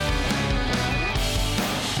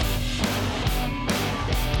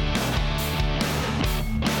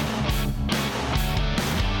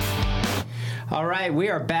right, we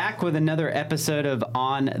are back with another episode of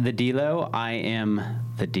On the Delo. I am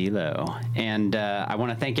the Delo, and I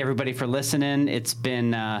want to thank everybody for listening. It's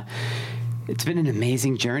been an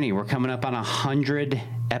amazing journey. We're coming up on 100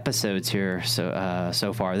 episodes here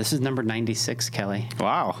so far. This is number 96, Kelly.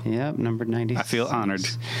 Wow. Yep, number 96. I feel honored.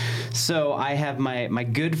 So I have my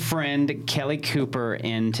good friend Kelly Cooper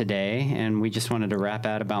in today, and we just wanted to wrap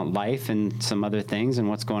out about life and some other things and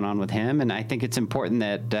what's going on with him. And I think it's important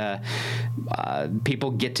that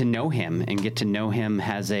people get to know him and get to know him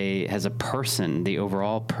as a person, the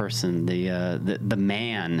overall person, the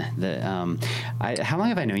man. How long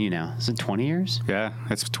have I known you now? Is it 20 years? Yeah,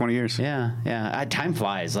 it's 20 years. Yeah. Time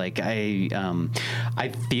flies. Like I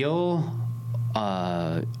feel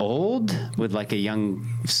old with like a young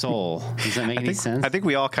soul. Does that make any sense? I think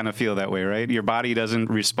we all kind of feel that way, right? Your body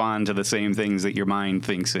doesn't respond to the same things that your mind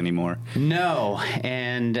thinks anymore. No,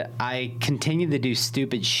 and I continue to do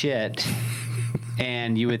stupid shit,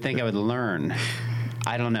 and you would think I would learn.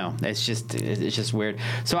 I don't know. It's just weird.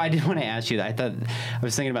 So I did want to ask you. I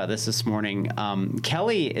was thinking about this morning.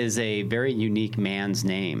 Kelly is a very unique man's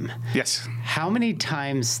name. Yes. How many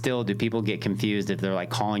times still do people get confused if they're like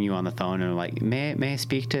calling you on the phone and like, may I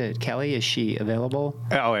speak to Kelly? Is she available?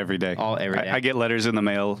 Oh, every day. Every day. I get letters in the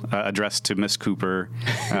mail addressed to Miss Cooper.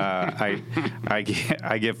 I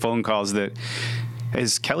get phone calls that,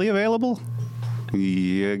 is Kelly available?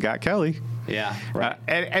 You got Kelly. Yeah, right.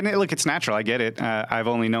 And look, it's natural. I get it. I've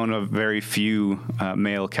only known of very few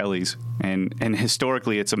male Kellys, and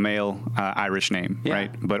historically, it's a male Irish name, Yeah.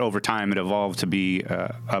 right? But over time, it evolved to be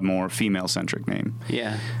a more female-centric name.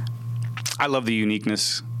 Yeah. I love the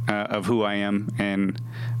uniqueness of who I am, and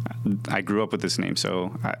I grew up with this name,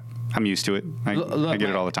 so I'm used to it. I get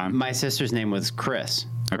it all the time. My sister's name was Chris.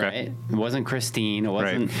 Okay. Right? It wasn't Christine. It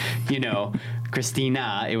wasn't,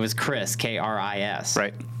 Christina. It was Chris, K-R-I-S.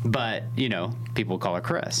 Right. But, people call her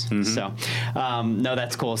Chris. Mm-hmm. So, no,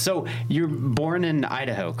 that's cool. So you're born in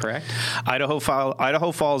Idaho, correct? Idaho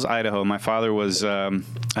Falls, Idaho. My father was a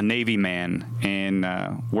Navy man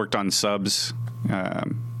and worked on subs.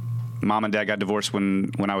 Mom and Dad got divorced when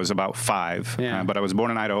I was about 5. Yeah. But I was born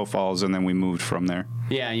in Idaho Falls, and then we moved from there.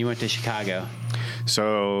 Yeah, you went to Chicago.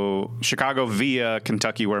 So Chicago via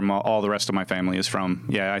Kentucky, where all the rest of my family is from.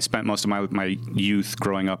 Yeah, I spent most of my youth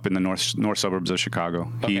growing up in the north suburbs of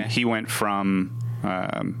Chicago. Okay. He went from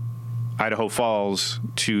Idaho Falls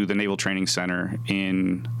to the Naval Training Center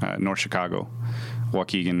in North Chicago,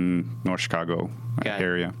 Waukegan, North Chicago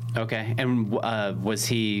area. Okay. And was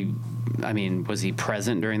he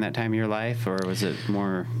present during that time of your life, or was it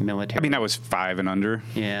more military? I mean, I was 5 and under.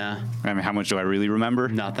 Yeah. I mean, how much do I really remember?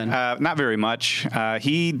 Nothing. Not very much.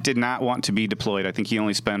 He did not want to be deployed. I think he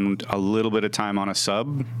only spent a little bit of time on a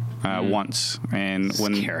sub once. And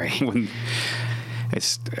when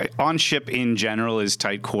it's on ship in general is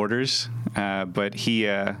tight quarters, but he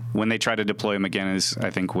when they tried to deploy him again is I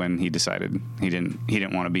think when he decided he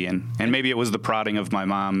didn't want to be in, and maybe it was the prodding of my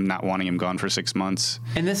mom not wanting him gone for 6 months.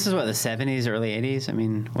 And this is what, the 70s, early 80s? I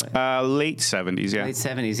mean, what? Late 70s, yeah. Late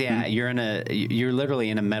 70s, yeah. Mm-hmm. You're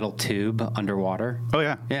literally in a metal tube underwater. Oh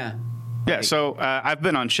yeah. Yeah. Yeah, so I've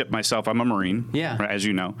been on ship myself. I'm a Marine, yeah, as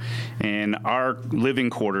you know. And our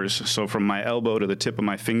living quarters, so from my elbow to the tip of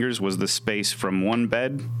my fingers, was the space from one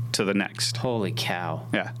bed to the next. Holy cow.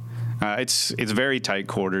 Yeah. It's very tight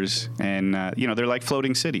quarters, and, they're like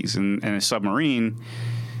floating cities. And a submarine,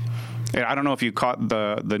 I don't know if you caught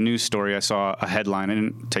the news story. I saw a headline. I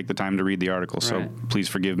didn't take the time to read the article, so please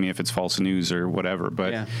forgive me if it's false news or whatever.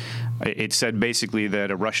 But it said basically that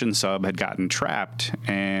a Russian sub had gotten trapped,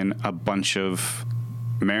 and a bunch of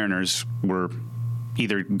mariners were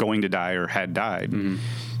either going to die or had died. Mm-hmm.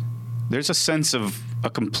 There's a sense of a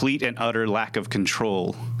complete and utter lack of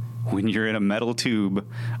control when you're in a metal tube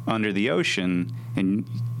under the ocean and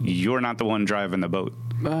you're not the one driving the boat.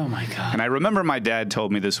 Oh, my God. And I remember my dad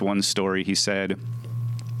told me this one story. He said,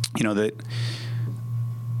 that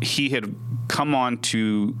he had come on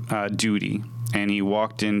to duty, and he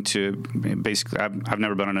walked into, basically, I've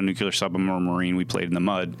never been on a nuclear sub. I'm a Marine. We played in the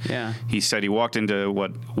mud. Yeah. He said he walked into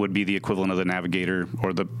what would be the equivalent of the navigator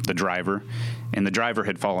or the driver, and the driver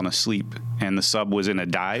had fallen asleep, and the sub was in a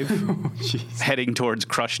dive heading towards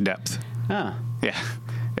crush depth. Oh. Yeah.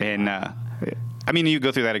 And, you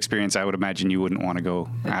go through that experience, I would imagine you wouldn't want to go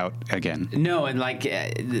out again. No, and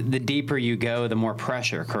the deeper you go, the more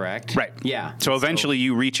pressure, correct? Right. Yeah. So eventually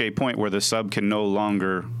you reach a point where the sub can no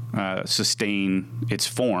longer sustain its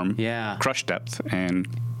form, crush depth, and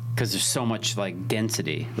because there's so much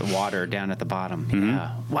density, the water down at the bottom. Mm-hmm.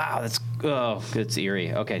 Yeah. Wow, that's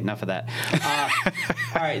eerie. Okay, enough of that.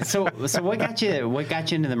 All right. So what got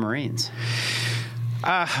you into the Marines?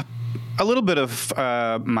 A little bit of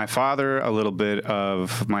my father, a little bit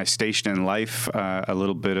of my station in life, a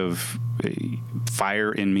little bit of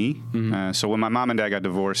fire in me. Mm-hmm. So when my mom and dad got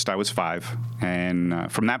divorced, I was 5.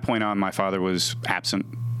 And from that point on, my father was absent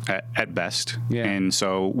at best. Yeah. And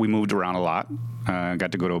so we moved around a lot.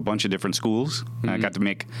 Got to go to a bunch of different schools. Mm-hmm. Got to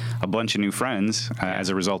make a bunch of new friends as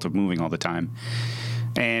a result of moving all the time.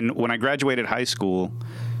 And when I graduated high school,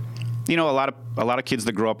 you know, a lot of kids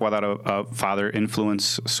that grow up without a father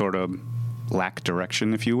influence sort of lack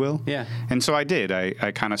direction, if you will. Yeah. And so I did.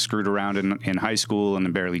 I kind of screwed around in high school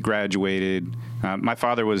and barely graduated. My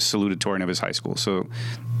father was salutatorian of his high school, so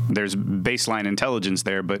there's baseline intelligence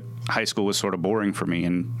there, but high school was sort of boring for me,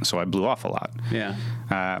 and so I blew off a lot.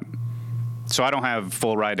 Yeah. So I don't have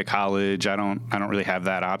full ride to college. I don't really have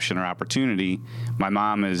that option or opportunity. My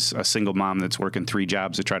mom is a single mom that's working 3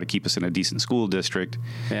 jobs to try to keep us in a decent school district.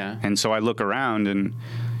 Yeah. And so I look around, and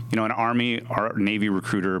you know, an Army or Navy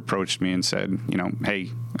recruiter approached me and said, you know, hey,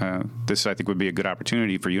 this I think would be a good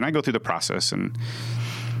opportunity for you. And I go through the process and,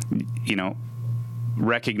 you know,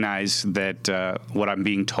 recognize that what I'm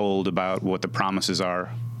being told about what the promises aren't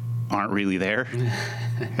really there.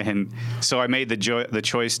 And so I made the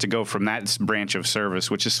choice to go from that branch of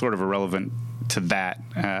service, which is sort of irrelevant to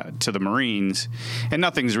that, to the Marines. And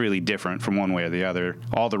nothing's really different from one way or the other.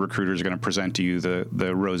 All the recruiters are going to present to you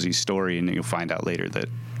the rosy story, and you'll find out later that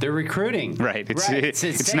they're recruiting. right. It's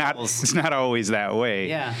sales. not always that way.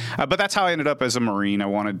 Yeah. But that's how I ended up as a Marine. I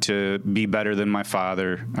wanted to be better than my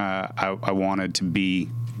father. I wanted to be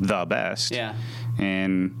the best. Yeah.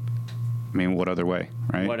 And I mean, what other way,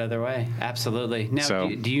 right? What other way? Absolutely. Now, So-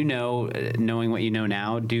 do you know, knowing what you know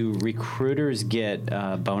now, do recruiters get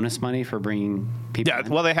bonus money for bringing people Yeah, in?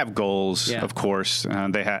 well, they have goals, Yeah. of course.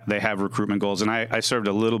 They have recruitment goals, and I served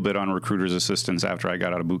a little bit on recruiters' assistance after I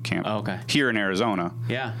got out of boot camp. Oh, okay. Here in Arizona.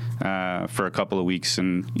 Yeah. For a couple of weeks,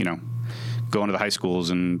 and you know, going to the high schools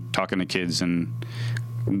and talking to kids and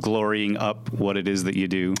glorying up what it is that you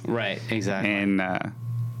do. Right. Exactly. And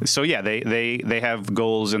so yeah, they have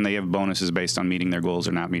goals and they have bonuses based on meeting their goals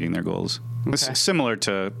or not meeting their goals. It's Okay. similar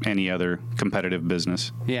to any other competitive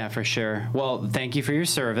business. Yeah, for sure. Well, thank you for your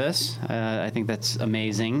service. I think that's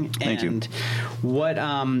amazing. Thank you. And what?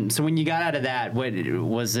 So when you got out of that, what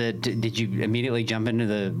was it? Did you immediately jump into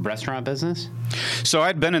the restaurant business? So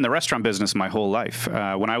I'd been in the restaurant business my whole life.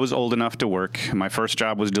 When I was old enough to work, my first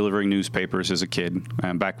job was delivering newspapers as a kid.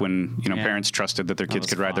 Back when Yeah. parents trusted that their kids was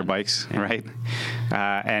could ride their fun. bikes, Yeah. right?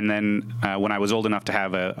 And then when I was old enough to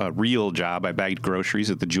have a real job, I bagged groceries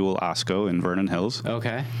at the Jewel Osco in Vernon Hills.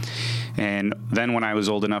 Okay. And then when I was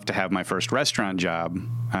old enough to have my first restaurant job,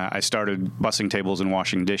 I started bussing tables and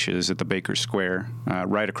washing dishes at the Baker Square,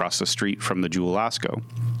 right across the street from the Jewel Osco.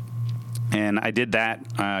 And I did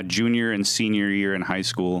that junior and senior year in high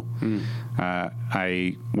school.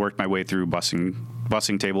 I worked my way through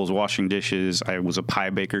bussing tables, washing dishes. I was a pie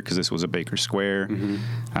baker because this was a Baker Square.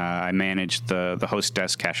 I managed the host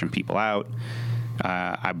desk, cashing people out.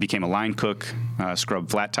 I became a line cook,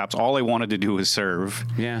 scrubbed flat tops. All I wanted to do was serve.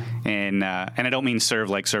 Yeah. And I don't mean serve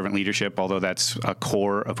like servant leadership, although that's a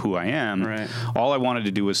core of who I am. Right. All I wanted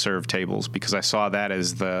to do was serve tables because I saw that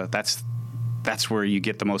as that's where you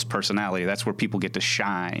get the most personality. That's where people get to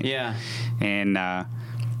shine. Yeah. And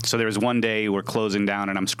so there was one day we're closing down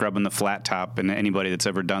and I'm scrubbing the flat top, and anybody that's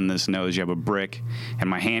ever done this knows you have a brick, and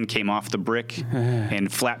my hand came off the brick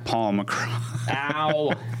and flat palm across.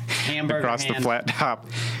 Ow. Hamburger across the hand. flat top.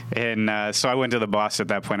 And so I went to the boss at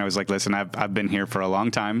that point. I was like, listen, I've been here for a long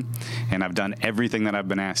time, and I've done everything that I've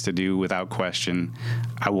been asked to do without question.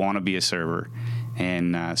 I want to be a server.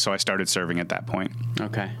 And so I started serving at that point,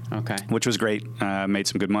 Okay. Okay. which was great. Made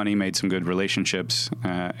some good money, made some good relationships,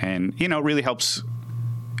 and, it really helps.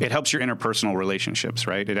 It helps your interpersonal relationships,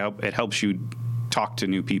 right? It helps you talk to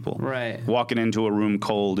new people. Right. Walking into a room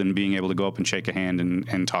cold and being able to go up and shake a hand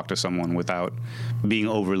and talk to someone without being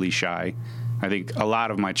overly shy. I think a lot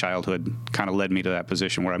of my childhood kind of led me to that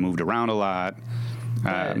position where I moved around a lot,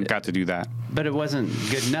 got to do that. But it wasn't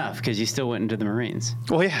good enough because you still went into the Marines.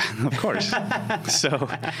 Well, yeah, of course.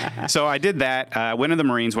 So I did that, went into the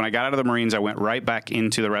Marines. When I got out of the Marines, I went right back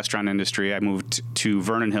into the restaurant industry. I moved to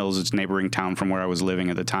Vernon Hills, it's a neighboring town from where I was living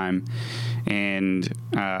at the time, and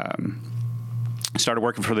started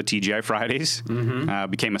working for the TGI Fridays,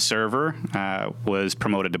 became a server, was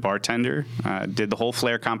promoted to bartender, did the whole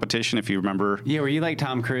Flair competition, if you remember. Yeah. Were you like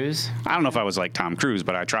Tom Cruise? I don't know if I was like Tom Cruise,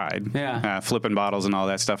 but I tried. Yeah. Flipping bottles and all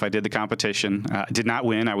that stuff. I did the competition. Did not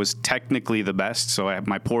win. I was technically the best, so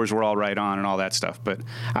my pours were all right on and all that stuff. But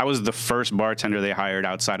I was the first bartender they hired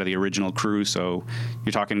outside of the original crew, so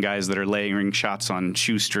you're talking guys that are layering shots on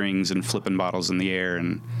shoestrings and flipping bottles in the air.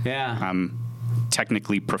 And Yeah.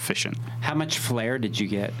 technically proficient. How much flair did you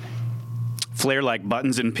get? Flair, like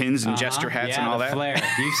buttons and pins and jester hats and all the that. Flair.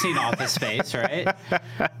 You've seen Office Space, right?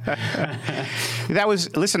 That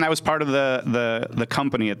was part of the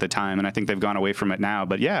company at the time, and I think they've gone away from it now.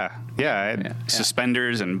 But I had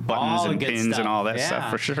suspenders and buttons All the and good pins stuff. and all that Yeah.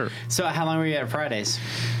 stuff for sure. So how long were you at Fridays?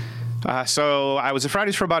 So I was at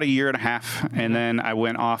Fridays for about a year and a half, and then I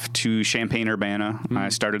went off to Champaign-Urbana. I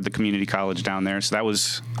started the community college down there. So that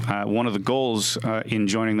was one of the goals in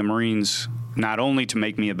joining the Marines, not only to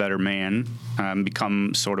make me a better man,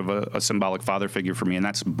 become sort of a symbolic father figure for me, and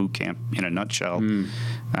that's boot camp in a nutshell.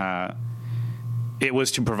 It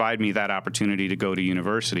was to provide me that opportunity to go to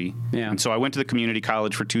university. Yeah. And so I went to the community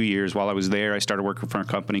college for 2 years. While I was there, I started working for a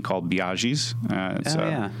company called Biaggi's. It's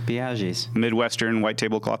Biaggi's. Midwestern white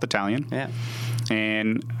tablecloth Italian. Yeah.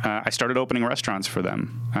 And I started opening restaurants for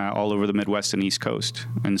them all over the Midwest and East Coast.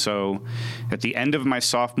 And so at the end of my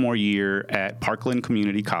sophomore year at Parkland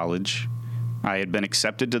Community College, I had been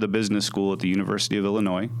accepted to the business school at the University of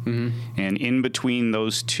Illinois. And in between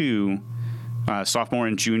those two, sophomore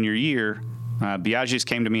and junior year, Biaggi's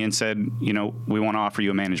came to me and said, we want to offer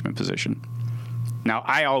you a management position. Now,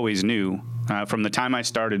 I always knew from the time I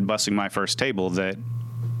started bussing my first table that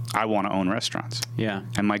I want to own restaurants. Yeah.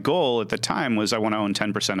 And my goal at the time was I want to own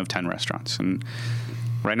 10% of 10 restaurants. And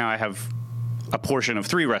right now I have a portion of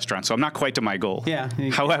 3 restaurants, so I'm not quite to my goal. Yeah.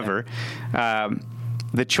 However,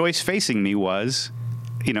 the choice facing me was,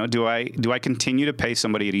 do I continue to pay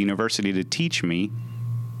somebody at a university to teach me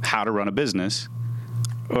how to run a business,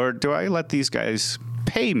 or do I let these guys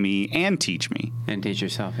pay me and teach me? And teach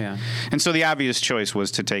yourself, yeah. And so the obvious choice was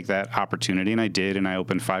to take that opportunity, and I did, and I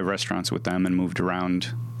opened 5 restaurants with them and moved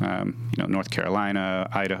around, North Carolina,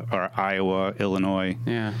 Iowa, Illinois,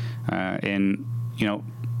 and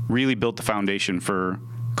really built the foundation for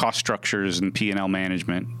cost structures and P&L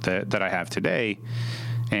management that I have today,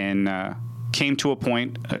 and came to a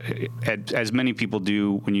point, as many people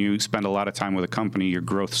do, when you spend a lot of time with a company, your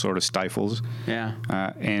growth sort of stifles. Yeah.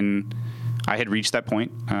 And I had reached that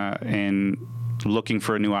point, and looking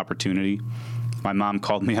for a new opportunity. My mom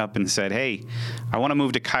called me up and said, "Hey, I want to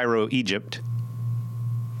move to Cairo, Egypt.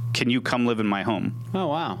 Can you come live in my home?" Oh,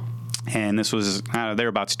 wow. And this was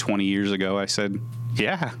thereabouts 20 years ago. I said,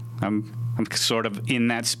 "Yeah, I'm sort of in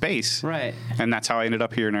that space." Right. And that's how I ended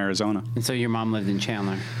up here in Arizona. And so your mom lived in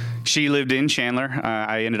Chandler. She lived in Chandler.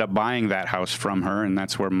 I ended up buying that house from her, and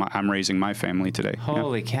that's where I'm raising my family today.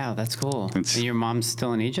 Holy cow, that's cool. And your mom's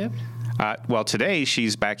still in Egypt? Well, today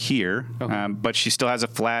she's back here, but she still has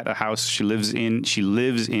a house. She lives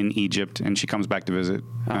in Egypt, and she comes back to visit.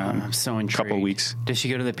 I'm so intrigued. A couple of weeks. Does she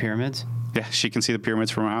go to the pyramids? Yeah, she can see the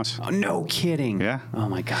pyramids from her house. Oh, no kidding. Yeah. Oh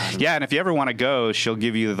my God. Yeah, and if you ever want to go, she'll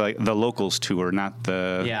give you the locals tour, not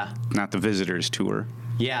the visitors tour.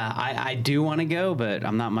 Yeah, I do want to go, but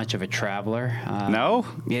I'm not much of a traveler. No?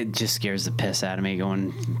 It just scares the piss out of me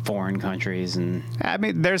going foreign countries. And I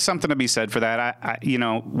mean, there's something to be said for that.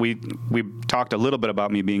 We talked a little bit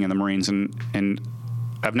about me being in the Marines, and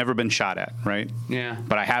I've never been shot at, right? Yeah.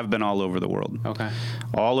 But I have been all over the world. Okay.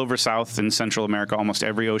 All over South and Central America, almost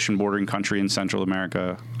every ocean bordering country in Central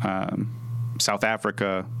America, South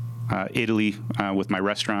Africa, Italy with my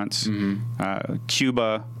restaurants,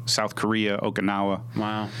 Cuba, South Korea, Okinawa.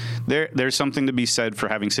 Wow. There's something to be said for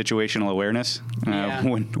having situational awareness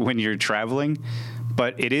when you're traveling,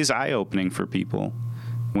 but it is eye-opening for people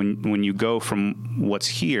when you go from what's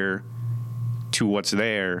here to what's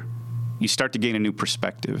there. You start to gain a new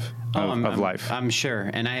perspective of life. I'm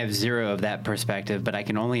sure, and I have zero of that perspective, but I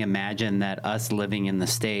can only imagine that us living in the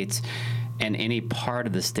States and any part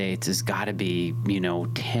of the States has got to be,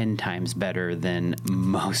 10 times better than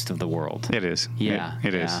most of the world. It is. Yeah.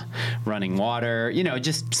 It is. Running water,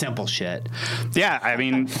 just simple shit. Yeah, I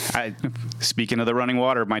mean, speaking of the running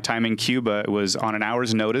water, my time in Cuba was on an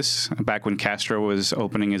hour's notice back when Castro was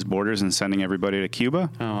opening his borders and sending everybody to Cuba.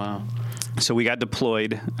 Oh, wow. So we got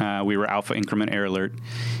deployed. We were Alpha Increment Air Alert,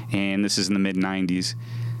 and this is in the mid-'90s.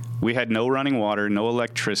 We had no running water, no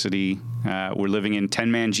electricity. We're living in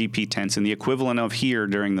 10-man GP tents, and the equivalent of here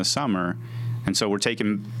during the summer. And so we're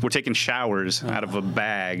taking showers out of a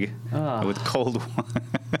bag with cold water.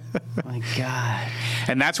 My God.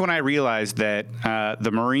 And that's when I realized that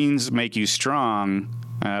the Marines make you strong,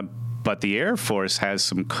 but the Air Force has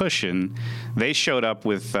some cushion. They showed up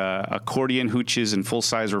with accordion hooches and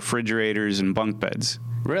full-size refrigerators and bunk beds.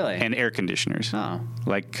 Really? And air conditioners. Oh.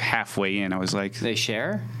 Like halfway in, I was like... They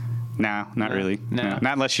share? No, not really. No.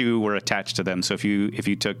 Not unless you were attached to them. So if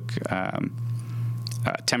you took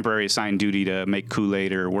temporary assigned duty to make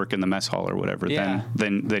Kool-Aid or work in the mess hall or whatever, Yeah.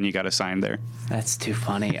 then you got assigned there. That's too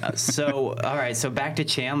funny. So, all right. So back to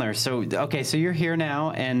Chandler. So, okay. So you're here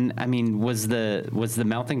now, and I mean, was the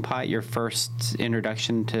Melting Pot your first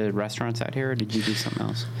introduction to restaurants out here, or did you do something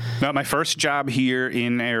else? No, my first job here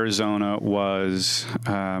in Arizona was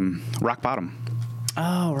Rock Bottom.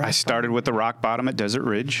 Oh, right. I started with the Rock Bottom at Desert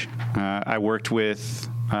Ridge. I worked with.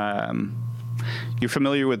 You're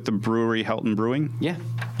familiar with the brewery Helton Brewing? Yeah.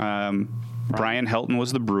 Brian Helton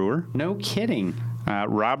was the brewer. No kidding.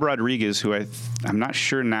 Rob Rodriguez, who I'm not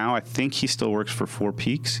sure now, I think he still works for Four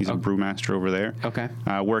Peaks. He's a brewmaster over there. Okay.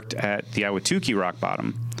 Worked at the Ahwatukee Rock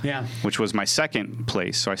Bottom, Yeah. which was my second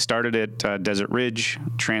place. So I started at Desert Ridge,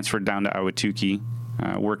 transferred down to Ahwatukee,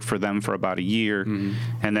 worked for them for about a year,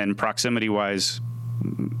 and then proximity-wise,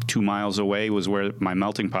 2 miles away was where my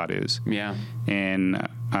Melting Pot is. Yeah. And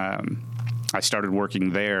I started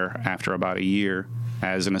working there after about a year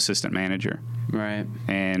as an assistant manager. Right.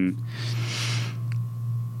 And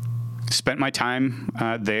spent my time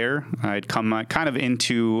there. I'd come kind of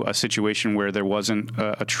into a situation where there wasn't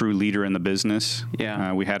a true leader in the business.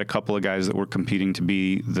 Yeah. We had a couple of guys that were competing to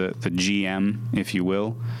be the GM, if you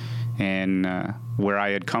will. And where I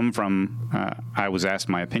had come from, I was asked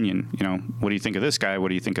my opinion. What do you think of this guy? What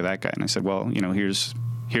do you think of that guy? And I said, well,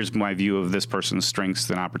 here's my view of this person's strengths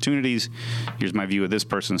and opportunities. Here's my view of this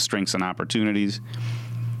person's strengths and opportunities.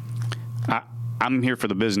 I'm here for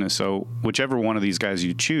the business, so whichever one of these guys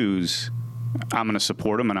you choose, I'm going to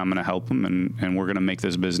support them and I'm going to help them, and we're going to make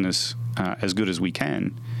this business as good as we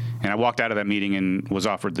can. And I walked out of that meeting and was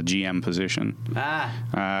offered the GM position.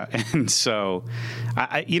 And so,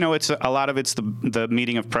 it's a lot of it's the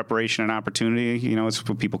meeting of preparation and opportunity. It's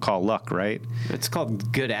what people call luck, right? It's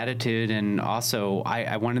called good attitude, and also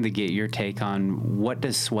I wanted to get your take on what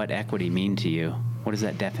does sweat equity mean to you? What does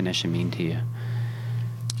that definition mean to you?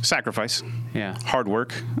 Sacrifice. Yeah. Hard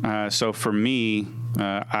work. So for me,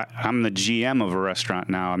 I'm the GM of a restaurant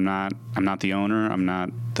now. I'm not the owner. I'm not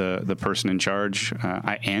the person in charge.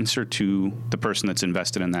 I answer to the person that's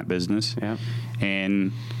invested in that business. Yeah.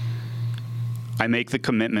 And I make the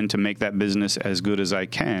commitment to make that business as good as I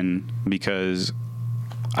can, because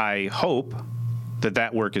I hope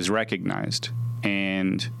that work is recognized,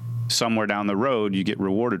 and somewhere down the road you get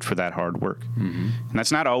rewarded for that hard work. Mm-hmm. And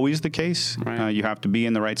that's not always the case. Right. You have to be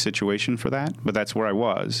in the right situation for that, but that's where I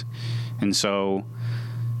was. And so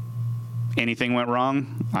anything went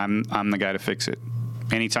wrong, I'm the guy to fix it.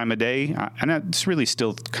 Any time of day, and that's really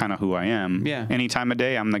still kind of who I am. Yeah. Any time of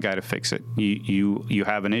day, I'm the guy to fix it. You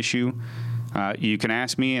have an issue, you can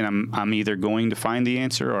ask me, and I'm either going to find the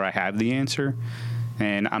answer or I have the answer,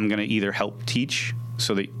 and I'm going to either help teach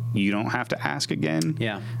so that you don't have to ask again.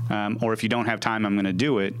 Yeah. Or if you don't have time, I'm going to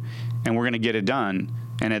do it, and we're going to get it done.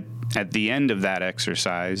 And at the end of that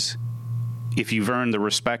exercise, if you've earned the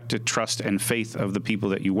respect, trust, and faith of the people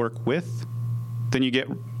that you work with, then you get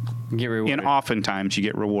rewarded. And oftentimes you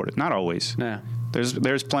get rewarded. Not always. Yeah.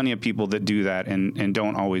 There's plenty of people that do that and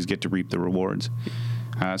don't always get to reap the rewards.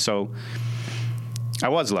 So I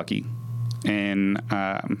was lucky, and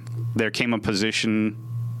there came a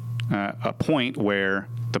point where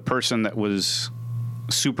the person that was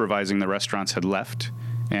supervising the restaurants had left,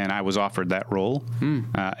 and I was offered that role.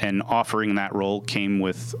 And offering that role came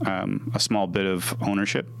with a small bit of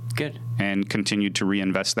ownership. Good. And continued to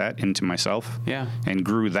reinvest that into myself. Yeah. And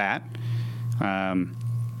grew that.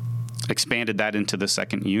 Expanded that into the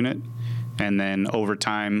second unit. And then over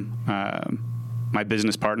time, my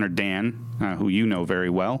business partner, Dan, who you know very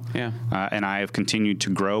well, Yeah. And I have continued to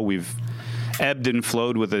grow. We've ebbed and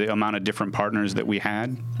flowed with the amount of different partners that we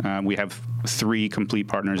had. We have 3 complete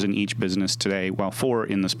partners in each business today, well, 4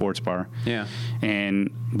 in the sports bar. Yeah.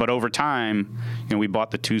 But over time, we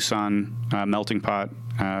bought the Tucson Melting Pot.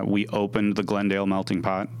 We opened the Glendale Melting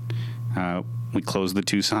Pot. We closed the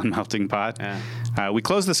Tucson Melting Pot. Yeah. We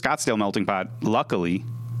closed the Scottsdale Melting Pot, luckily,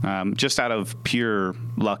 just out of pure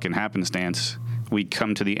luck and happenstance. We'd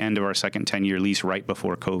come to the end of our second 10-year lease right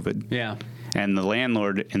before COVID. Yeah. And the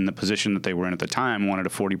landlord, in the position that they were in at the time, wanted a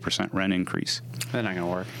 40% rent increase. That's not going to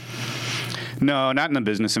work. No, not in the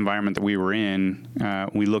business environment that we were in.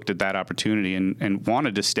 We looked at that opportunity and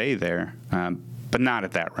wanted to stay there, but not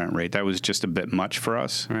at that rent rate. That was just a bit much for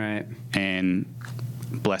us. Right. And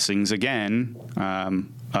blessings again,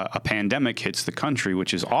 a pandemic hits the country,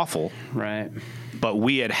 which is awful. Right. But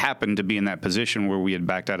we had happened to be in that position where we had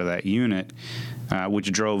backed out of that unit,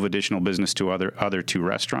 which drove additional business to other 2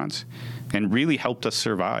 restaurants and really helped us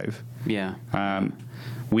survive. Yeah.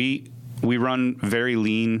 We run very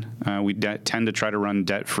lean. We tend to try to run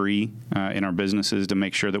debt-free in our businesses to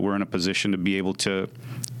make sure that we're in a position to be able to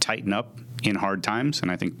tighten up in hard times,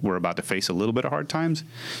 and I think we're about to face a little bit of hard times.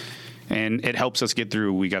 And it helps us get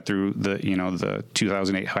through. We got through the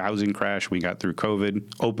 2008 housing crash. We got through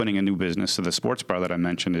COVID, opening a new business. So the sports bar that I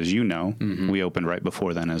mentioned, as you know, we opened right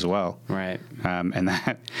before then as well. Right. And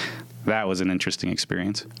that was an interesting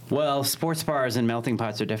experience. Well, sports bars and melting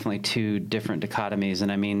pots are definitely two different dichotomies.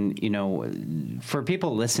 And I mean, for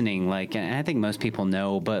people listening, like, and I think most people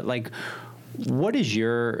know, but like, what is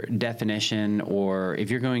your definition, or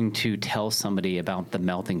if you're going to tell somebody about the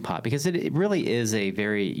melting pot? Because it really is a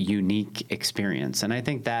very unique experience. And I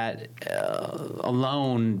think that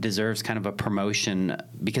alone deserves kind of a promotion,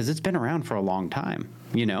 because it's been around for a long time,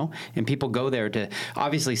 and people go there to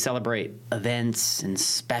obviously celebrate events and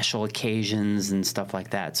special occasions and stuff like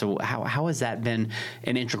that. So how has that been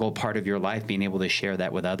an integral part of your life, being able to share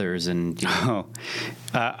that with others? And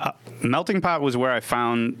Melting Pot was where I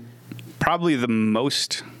found probably the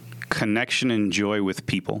most connection and joy with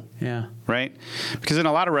people. Yeah. Right? Because in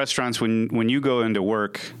a lot of restaurants, when you go into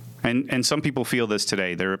work, and some people feel this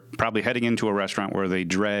today, they're probably heading into a restaurant where they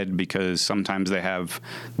dread, because sometimes they have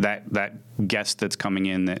that guest that's coming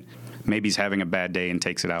in that maybe is having a bad day and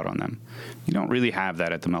takes it out on them. You don't really have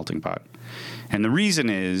that at the Melting Pot. And the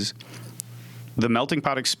reason is the Melting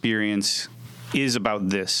Pot experience is about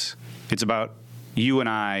this. It's about you and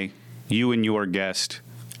I, you and your guest,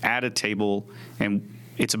 at a table, and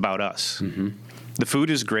it's about us. Mm-hmm. The food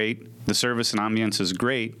is great, the service and ambiance is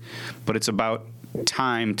great, but it's about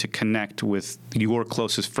time to connect with your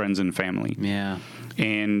closest friends and family. Yeah.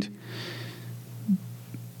 And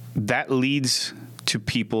that leads to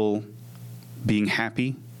people being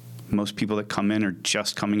happy. Most people that come in are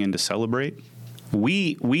just coming in to celebrate.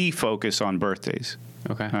 We focus on birthdays.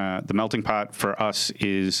 Okay. The Melting Pot for us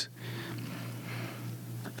is,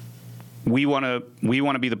 we want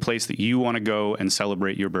to be the place that you want to go and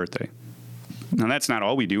celebrate your birthday. Now, that's not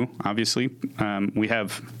all we do, obviously. We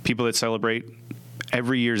have people that celebrate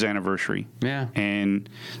every year's anniversary. Yeah. And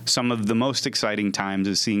some of the most exciting times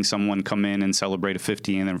is seeing someone come in and celebrate a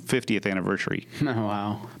 50th anniversary. Oh,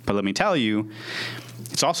 wow. But let me tell you,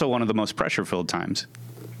 it's also one of the most pressure-filled times.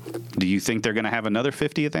 Do you think they're going to have another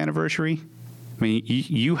 50th anniversary? I mean,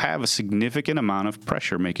 you have a significant amount of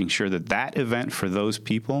pressure making sure that event for those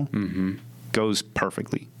people goes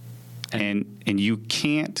perfectly. And you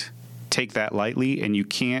can't take that lightly, and you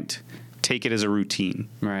can't take it as a routine.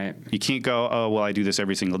 Right. You can't go, oh, well, I do this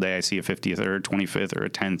every single day. I see a 50th or a 25th or a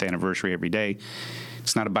 10th anniversary every day.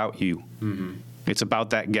 It's not about you. Mm-hmm. It's about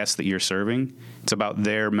that guest that you're serving. It's about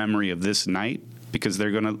their memory of this night, because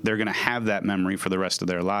they're gonna have that memory for the rest of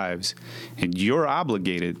their lives. And you're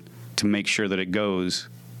obligated to make sure that it goes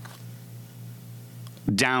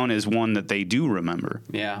down as one that they do remember.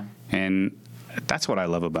 Yeah. And that's what I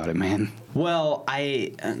love about it, man. Well,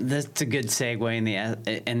 that's a good segue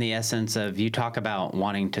in the essence of, you talk about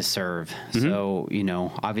wanting to serve. Mm-hmm.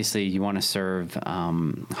 So, obviously you want to serve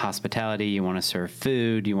hospitality, you want to serve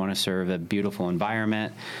food, you want to serve a beautiful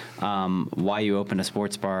environment. Why you opened a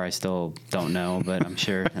sports bar, I still don't know, but I'm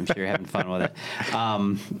sure you're having fun with it.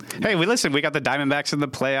 Hey, we got the Diamondbacks in the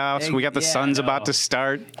playoffs. We got the Suns about to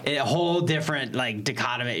start. A whole different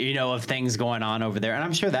dichotomy, of things going on over there, and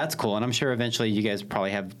I'm sure that's cool. And I'm sure eventually you guys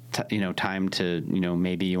probably have time to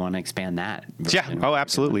maybe you want to expand that. Yeah. Oh,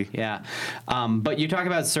 absolutely. Yeah. But you talk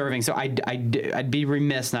about serving, so I'd be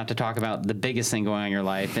remiss not to talk about the biggest thing going on in your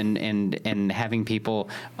life, and having people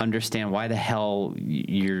understand why the hell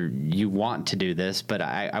you want to do this. But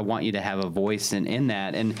I want you to have a voice in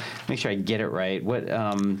that, and make sure I get it right. What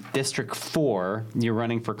District 4? You're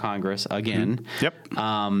running for Congress again.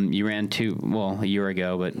 Mm-hmm. Yep. You ran a year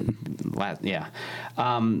ago, but yeah.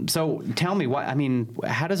 So tell me,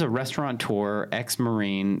 how does a restaurateur,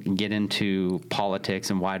 ex-Marine, get into politics,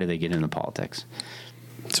 and why do they get into politics?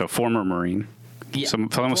 So former Marine. Yeah. Some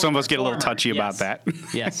of us get a little touchy about that.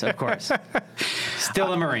 Yes, of course.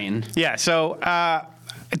 Still a Marine. Yeah. So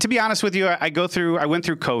to be honest with you, I went through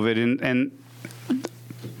COVID, and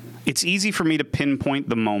it's easy for me to pinpoint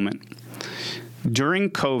the moment. During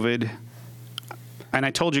COVID, and I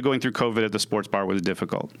told you going through COVID at the sports bar was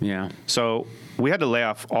difficult. Yeah. So we had to lay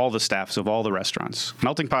off all the staffs of all the restaurants.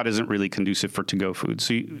 Melting Pot isn't really conducive for to-go food.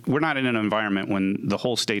 So we're not in an environment when the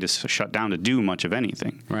whole state is shut down to do much of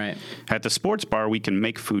anything. Right. At the sports bar, we can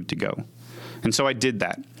make food to go. And so I did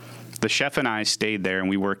that. The chef and I stayed there, and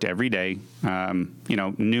we worked every day,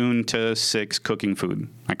 noon to 6, cooking food.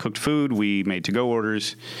 I cooked food, we made to-go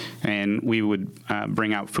orders, and we would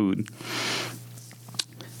bring out food.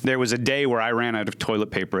 There was a day where I ran out of toilet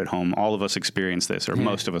paper at home. All of us experienced this, or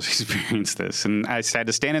most of us experienced this. And I had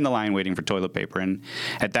to stand in the line waiting for toilet paper. And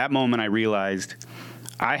at that moment, I realized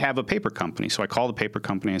I have a paper company. So I called the paper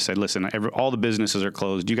company and said, listen, all the businesses are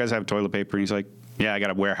closed. Do you guys have toilet paper? And he's like, yeah, I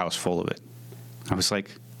got a warehouse full of it. I was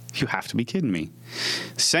like, you have to be kidding me.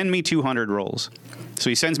 Send me 200 rolls. So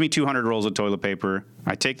he sends me 200 rolls of toilet paper.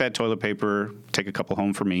 I take that toilet paper, take a couple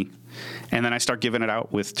home for me, and then I start giving it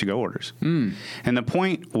out with to-go orders. And the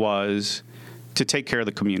point was to take care of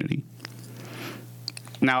the community.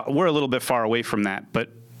 Now, we're a little bit far away from that, but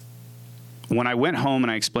when I went home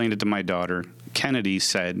and I explained it to my daughter, Kennedy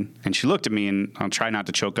said, and she looked at me, and I'll try not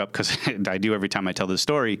to choke up because I do every time I tell this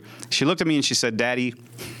story. She looked at me and she said, Daddy,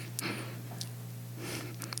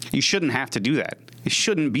 you shouldn't have to do that. It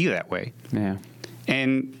shouldn't be that way. Yeah.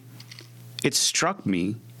 And it struck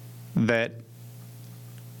me that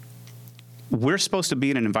we're supposed to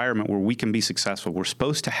be in an environment where we can be successful. We're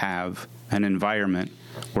supposed to have an environment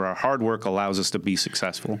where our hard work allows us to be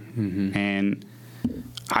successful. And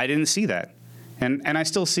I didn't see that. And I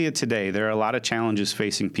still see it today. There are a lot of challenges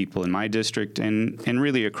facing people in my district and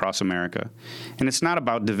really across America. And it's not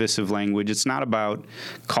about divisive language. It's not about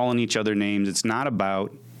calling each other names. It's not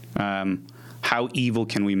about how evil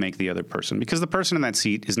can we make the other person. Because the person in that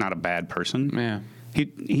seat is not a bad person. Yeah.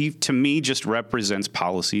 He to me, just represents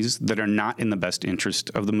policies that are not in the best interest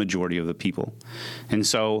of the majority of the people. And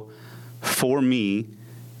so, for me,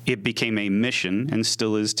 it became a mission, and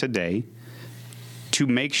still is today, to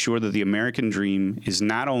make sure that the American dream is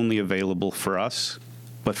not only available for us,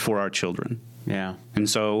 but for our children. Yeah. And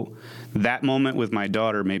so, that moment with my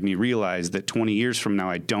daughter made me realize that 20 years from now,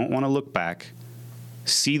 I don't want to look back,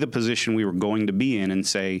 see the position we were going to be in, and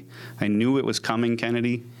say, I knew it was coming,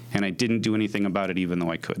 Kennedy, and I didn't do anything about it even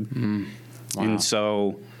though I could. Wow. And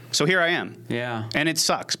so here I am. Yeah. And it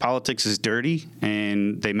sucks. Politics is dirty,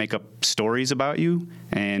 and they make up stories about you,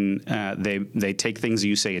 and they take things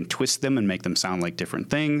you say and twist them and make them sound like different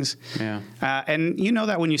things. Yeah. And you know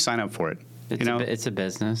that when you sign up for it. It's a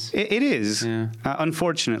business. It is, Yeah.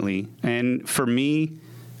 Unfortunately. And for me,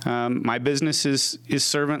 my business is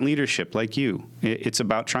servant leadership, like you. It's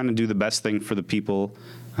about trying to do the best thing for the people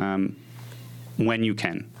when you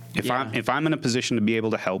can. If I'm in a position to be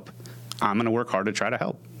able to help, I'm going to work hard to try to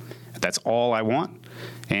help. That's all I want.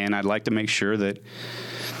 And I'd like to make sure that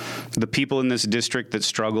the people in this district that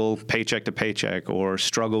struggle paycheck to paycheck, or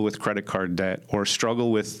struggle with credit card debt, or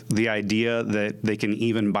struggle with the idea that they can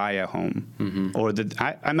even buy a home, or that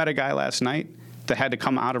I met a guy last night that had to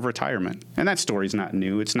come out of retirement. And that story's not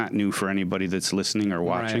new. It's not new for anybody that's listening or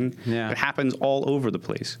watching. Right. Yeah. It happens all over the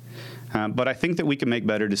place. But I think that we can make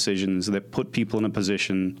better decisions that put people in a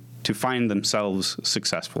position to find themselves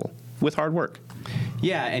successful with hard work.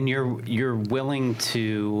 Yeah, and you're willing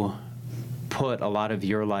to put a lot of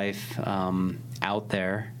your life out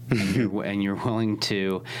there, and you're willing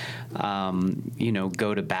to,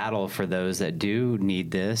 go to battle for those that do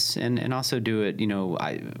need this, and also do it,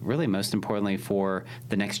 really most importantly for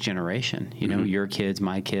the next generation. Your kids,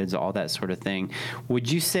 my kids, all that sort of thing.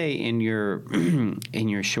 Would you say in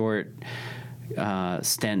your short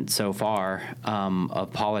stint so far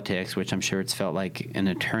of politics, which I'm sure it's felt like an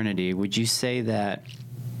eternity, would you say that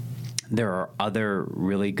there are other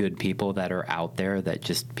really good people that are out there that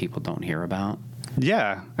just people don't hear about?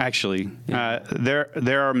 Yeah, actually. Yeah.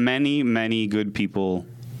 There are many, many good people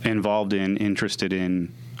interested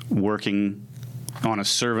in working on a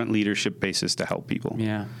servant leadership basis to help people.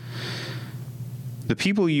 Yeah. The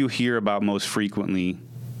people you hear about most frequently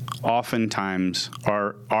oftentimes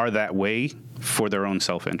are that way for their own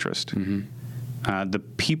self-interest. The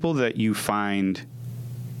people that you find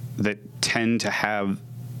that tend to have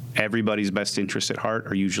everybody's best interest at heart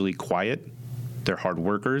are usually quiet. They're hard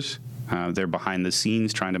workers. They're behind the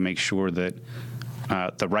scenes trying to make sure that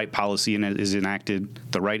the right policy is enacted,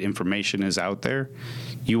 the right information is out there.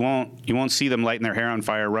 You won't see them lighting their hair on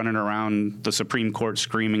fire, running around the Supreme Court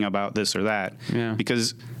screaming about this or that,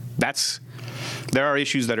 because there are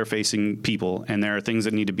issues that are facing people, and there are things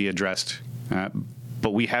that need to be addressed.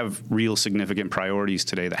 But we have real significant priorities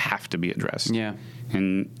today that have to be addressed. Yeah,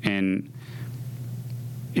 and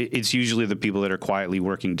it's usually the people that are quietly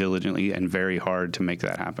working diligently and very hard to make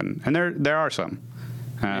that happen. And there are some.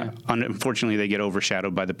 Unfortunately, they get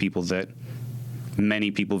overshadowed by the people that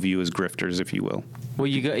many people view as grifters, if you will. Well,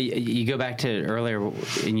 you go back to earlier,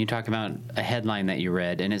 and you talk about a headline that you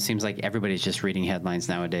read, and it seems like everybody's just reading headlines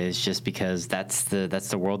nowadays, just because that's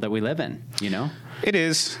the world that we live in. It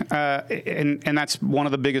is, and that's one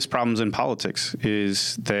of the biggest problems in politics,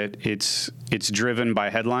 is that it's driven by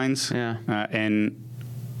headlines. And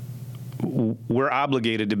we're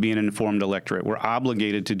obligated to be an informed electorate. We're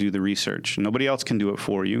obligated to do the research. Nobody else can do it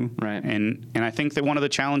for you. Right. And I think that one of the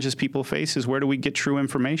challenges people face is, where do we get true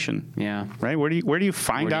information? Yeah. Right. Where do you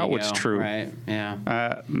find out what's true? Right.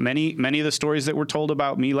 Yeah. Many of the stories that were told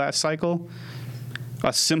about me last cycle,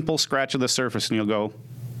 a simple scratch of the surface, and you'll go,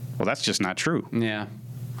 well, that's just not true. Yeah.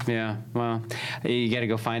 Yeah, well, you got to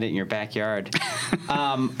go find it in your backyard.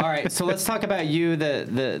 All right, so let's talk about you,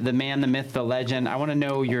 the man, the myth, the legend. I want to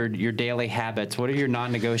know your daily habits. What are your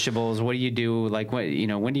non-negotiables? What do you do? Like,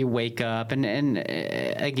 when do you wake up? And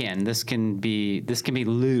again, this can be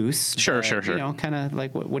loose. Sure. Kind of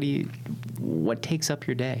like what takes up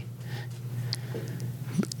your day?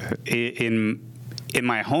 In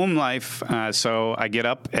my home life, so I get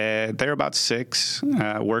up there about 6,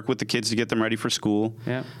 work with the kids to get them ready for school.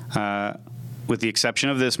 Yeah. With the exception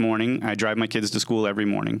of this morning, I drive my kids to school every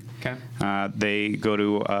morning. Okay. They go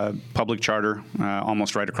to a public charter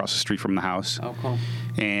almost right across the street from the house. Oh, cool.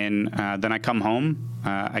 And then I come home.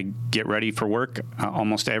 I get ready for work.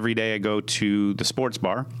 Almost every day I go to the sports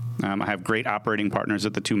bar. I have great operating partners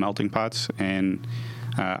at the 2 Melting Pots, and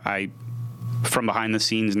I, from behind the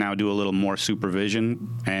scenes, now do a little more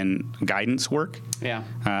supervision and guidance work. Yeah.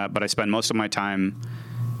 But I spend most of my time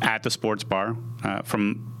at the sports bar.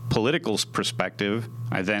 From political perspective,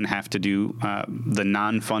 I then have to do the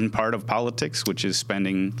non-fun part of politics, which is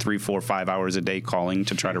spending 3, 4, 5 hours a day calling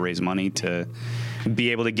to try to raise money to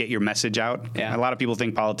be able to get your message out. Yeah. A lot of people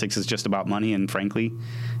think politics is just about money, and frankly,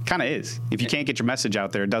 kind of is. If you can't get your message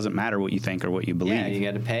out there, it doesn't matter what you think or what you believe. Yeah, you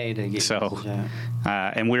got to pay to get your message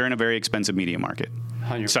out. And we're in a very expensive media market.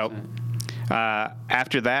 100%. So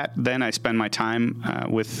after that, then I spend my time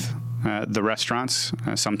with the restaurants.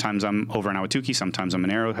 Sometimes I'm over in Ahwatukee, sometimes I'm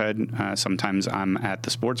in Arrowhead, sometimes I'm at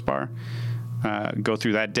the sports bar. Go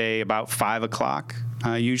through that day about 5 o'clock.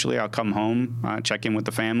 Usually I'll come home, check in with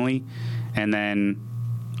the family, and then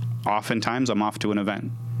oftentimes I'm off to an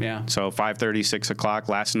event. Yeah. So 5:30, 6 o'clock.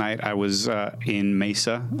 Last night I was in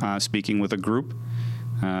Mesa speaking with a group.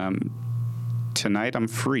 Tonight I'm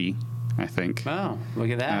free, I think. Oh, look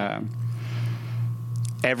at that.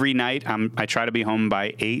 Every night I try to be home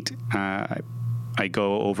by 8. I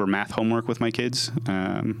go over math homework with my kids.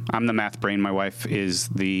 I'm the math brain. My wife is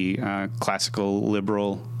the classical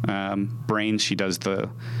liberal brain. She does the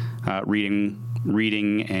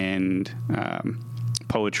reading and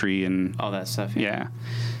poetry and all that stuff. Yeah.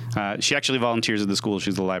 She actually volunteers at the school.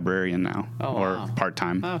 She's the librarian now, wow.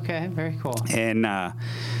 part-time. Okay, very cool. And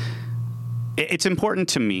it's important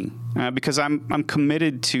to me because I'm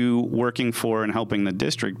committed to working for and helping the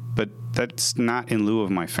district, but that's not in lieu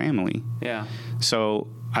of my family. Yeah. So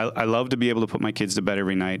I love to be able to put my kids to bed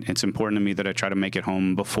every night. It's important to me that I try to make it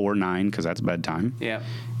home before 9 because that's bedtime. Yeah.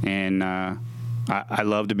 And I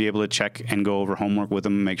love to be able to check and go over homework with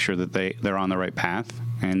them, make sure that they're on the right path.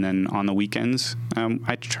 And then on the weekends,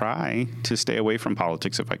 I try to stay away from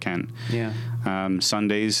politics if I can. Yeah.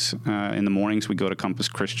 Sundays in the mornings, we go to Compass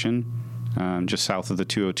Christian, just south of the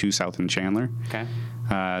 202 South in Chandler. Okay.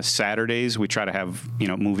 Saturdays, we try to have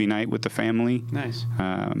movie night with the family. Nice.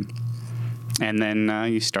 And then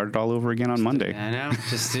you start it all over again on Monday. I know,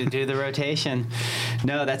 just to do the rotation.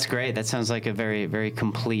 No, that's great. That sounds like a very, very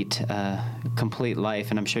complete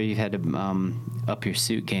life, and I'm sure you've had to up your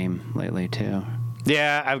suit game lately too.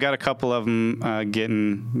 Yeah, I've got a couple of them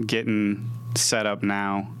getting set up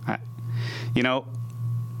now.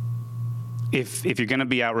 If you're going to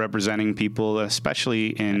be out representing people, especially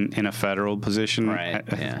in a federal position, right?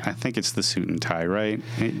 I think it's the suit and tie, right?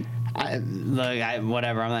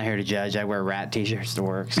 Whatever. I'm not here to judge. I wear rat T-shirts to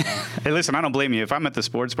work. So. Hey, listen, I don't blame you. If I'm at the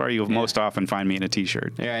sports bar, you'll most often find me in a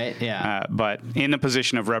T-shirt. Right. Yeah. But in the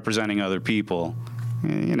position of representing other people,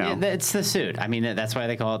 Yeah, it's the suit. I mean, that's why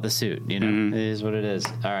they call it the suit. Mm-hmm. It is what it is.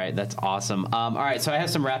 All right, that's awesome. All right, so I have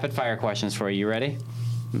some rapid fire questions for you. You ready?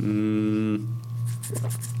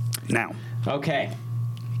 Now. Okay.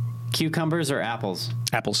 Cucumbers or apples?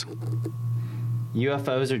 Apples.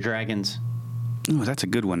 UFOs or dragons? Oh, that's a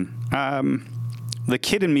good one. The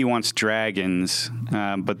kid in me wants dragons,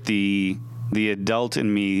 but the adult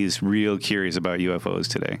in me is real curious about UFOs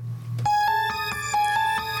today.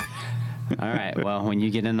 All right. Well, when you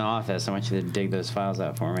get in the office, I want you to dig those files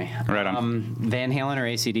out for me. Right on. Van Halen or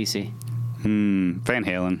AC/DC? Van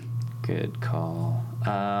Halen. Good call.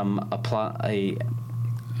 A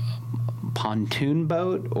pontoon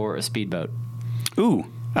boat or a speedboat? Ooh,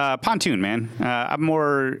 pontoon, man. I'm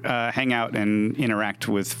more hang out and interact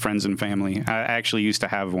with friends and family. I actually used to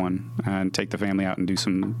have one and take the family out and do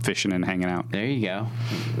some fishing and hanging out. There you go.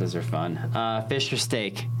 Those are fun. Fish or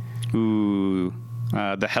steak? Ooh,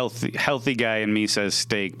 The healthy guy in me says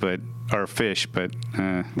steak, or fish, but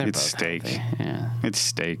it's steak. Healthy. Yeah. It's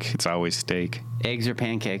steak. It's always steak. Eggs or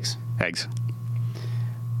pancakes? Eggs.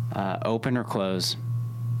 Open or close?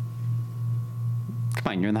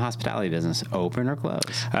 Come on, you're in the hospitality business. Open or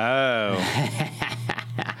close? Oh.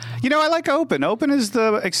 I like open. Open is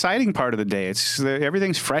the exciting part of the day.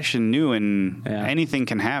 Everything's fresh and new, and anything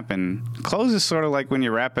can happen. Close is sort of like when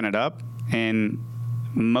you're wrapping it up, and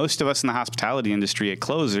most of us in the hospitality industry at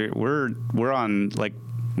close, we're on like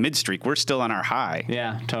mid-streak. We're still on our high.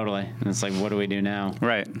 Yeah, totally. And it's like, what do we do now?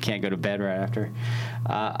 Right. Can't go to bed right after.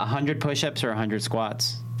 100 push-ups or 100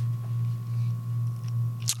 squats?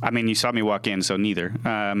 I mean, you saw me walk in, so neither.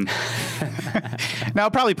 No,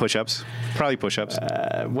 probably push-ups. When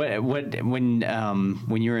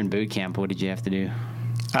you were in boot camp, what did you have to do?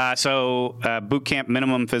 So boot camp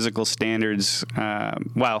minimum physical standards. A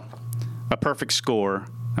perfect score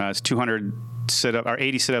is 200 sit-up or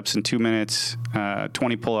 80 sit-ups in 2 minutes,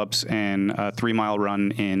 20 pull-ups, and a 3-mile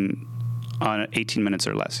run on 18 minutes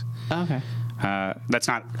or less. Oh, okay. That's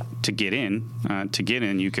not to get in. To get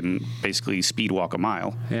in, you can basically speed walk a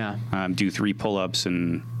mile. Yeah. Do 3 pull-ups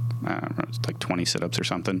and like 20 sit-ups or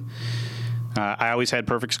something. I always had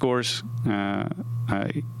perfect scores.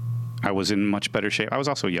 I was in much better shape. I was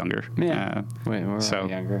also younger. Yeah. Wait, we're all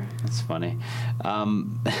younger. That's funny.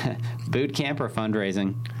 Boot camp or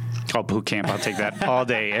fundraising? Oh, boot camp. I'll take that all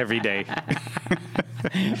day, every day.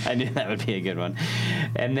 I knew that would be a good one.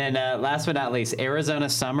 And then last but not least, Arizona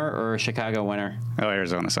summer or Chicago winter? Oh,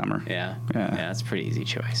 Arizona summer. Yeah, that's a pretty easy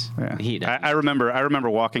choice. Yeah. The heat. I remember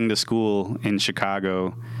walking to school in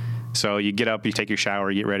Chicago. So you get up, you take your shower,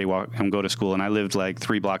 you get ready, walk, and go to school. And I lived like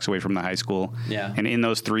 3 blocks away from the high school. Yeah. And in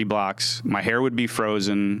those 3 blocks, my hair would be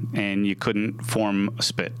frozen, and you couldn't form a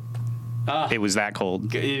spit. It was that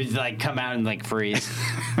cold. It was like come out and like freeze.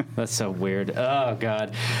 That's so weird. Oh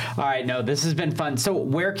God. All right, no, this has been fun. So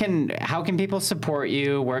how can people support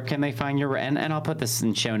you? Where can they find your and I'll put this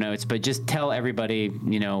in show notes, but just tell everybody,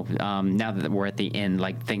 now that we're at the end,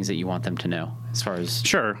 like things that you want them to know as far as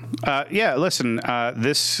Sure. Listen,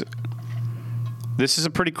 this is a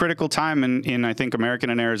pretty critical time in I think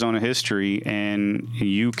American and Arizona history, and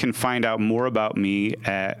you can find out more about me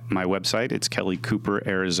at my website. It's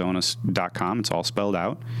kellycooperarizona.com. It's all spelled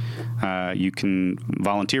out. You can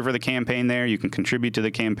volunteer for the campaign there. You can contribute to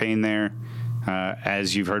the campaign there.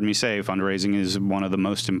 As you've heard me say, fundraising is one of the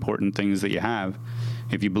most important things that you have.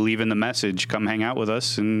 If you believe in the message, come hang out with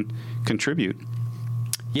us and contribute.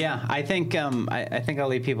 Yeah, I think I'll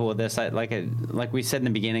leave people with this. Like we said in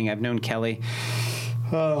the beginning, I've known Kelly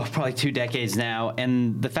probably 2 decades now,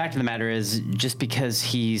 and the fact of the matter is, just because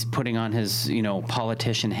he's putting on his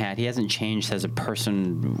politician hat, he hasn't changed as a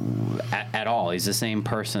person at all. He's the same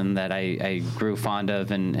person that I grew fond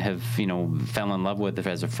of and have fell in love with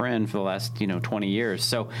as a friend for the last 20 years.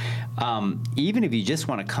 So even if you just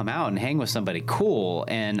want to come out and hang with somebody cool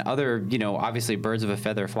and other obviously birds of a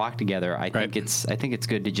feather flock together, I think it's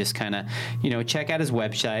good to just kind of check out his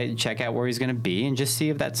website, check out where he's going to be, and just see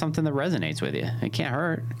if that's something that resonates with you. It can't hurt.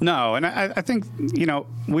 No, and I think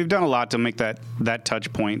we've done a lot to make that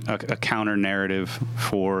touch point a counter narrative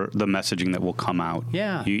for the messaging that will come out.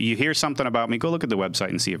 Yeah, you hear something about me, go look at the website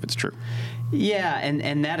and see if it's true. Yeah,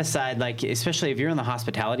 and that aside, like especially if you're in the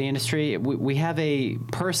hospitality industry, we have a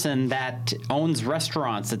person that owns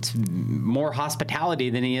restaurants that's more hospitality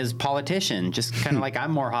than he is politician. Just kind of like I'm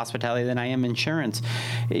more hospitality than I am insurance.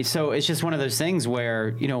 So it's just one of those things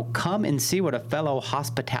where come and see what a fellow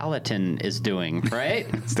hospitalitan is doing, right?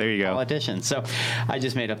 There you go. Politician. So I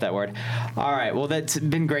just made up that word. All right. Well, that's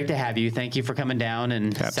been great to have you. Thank you for coming down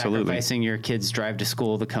and sacrificing your kids' drive to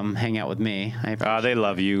school to come hang out with me. They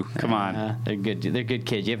love you. Come on. They're good. They're good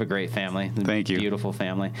kids. You have a great family. Thank you. Beautiful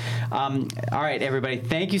family. All right, everybody.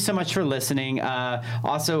 Thank you so much for listening.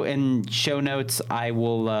 Also, in show notes, I'm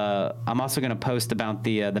also going to post about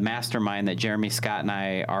the mastermind that Jeremy Scott and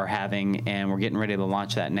I are having, and we're getting ready to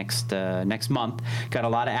launch that next month. Got a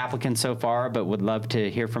lot of applicants so far, but would love to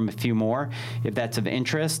hear from a few more if that's of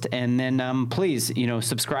interest. And then please,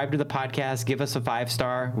 subscribe to the podcast. Give us a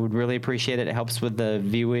 5-star. Would really appreciate it. It helps with the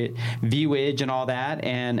viewage and all that.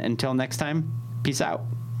 And until next time, peace out.